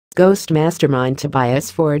Ghost mastermind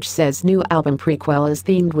Tobias Forge says new album Prequelle is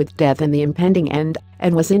themed with death and the impending end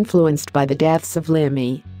and was influenced by the deaths of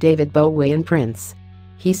Lemmy, David Bowie and Prince.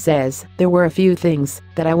 He says, "There were a few things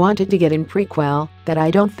that I wanted to get in Prequelle that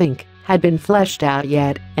I don't think had been fleshed out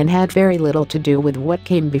yet and had very little to do with what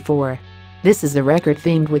came before. This is a record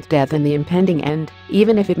themed with death and the impending end,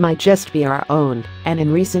 even if it might just be our own, and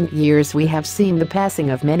in recent years we have seen the passing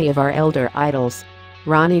of many of our elder idols.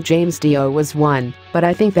 Ronnie James Dio was one, but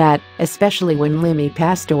I think that, especially when Lemmy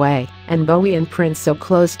passed away, and Bowie and Prince so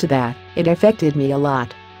close to that, it affected me a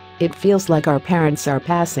lot. It feels like our parents are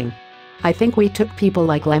passing. I think we took people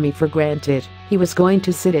like Lemmy for granted. He was going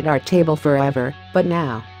to sit at our table forever, but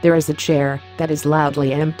now, there is a chair that is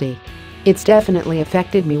loudly empty. It's definitely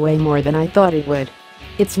affected me way more than I thought it would.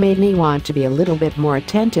 It's made me want to be a little bit more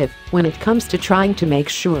attentive when it comes to trying to make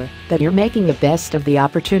sure that you're making the best of the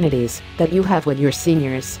opportunities that you have with your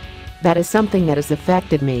seniors. That is something that has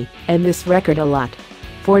affected me and this record a lot."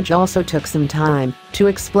 Forge also took some time to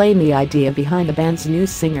explain the idea behind the band's new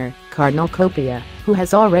singer, Cardinal Copia, who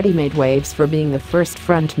has already made waves for being the first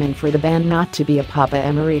frontman for the band not to be a Papa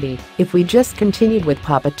Emeriti. "If we just continued with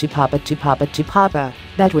Papa to Papa to Papa to Papa,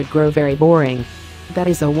 that would grow very boring. That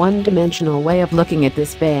is a one-dimensional way of looking at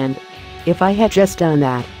this band. If I had just done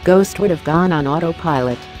that, Ghost would have gone on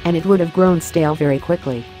autopilot, and it would have grown stale very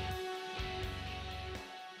quickly.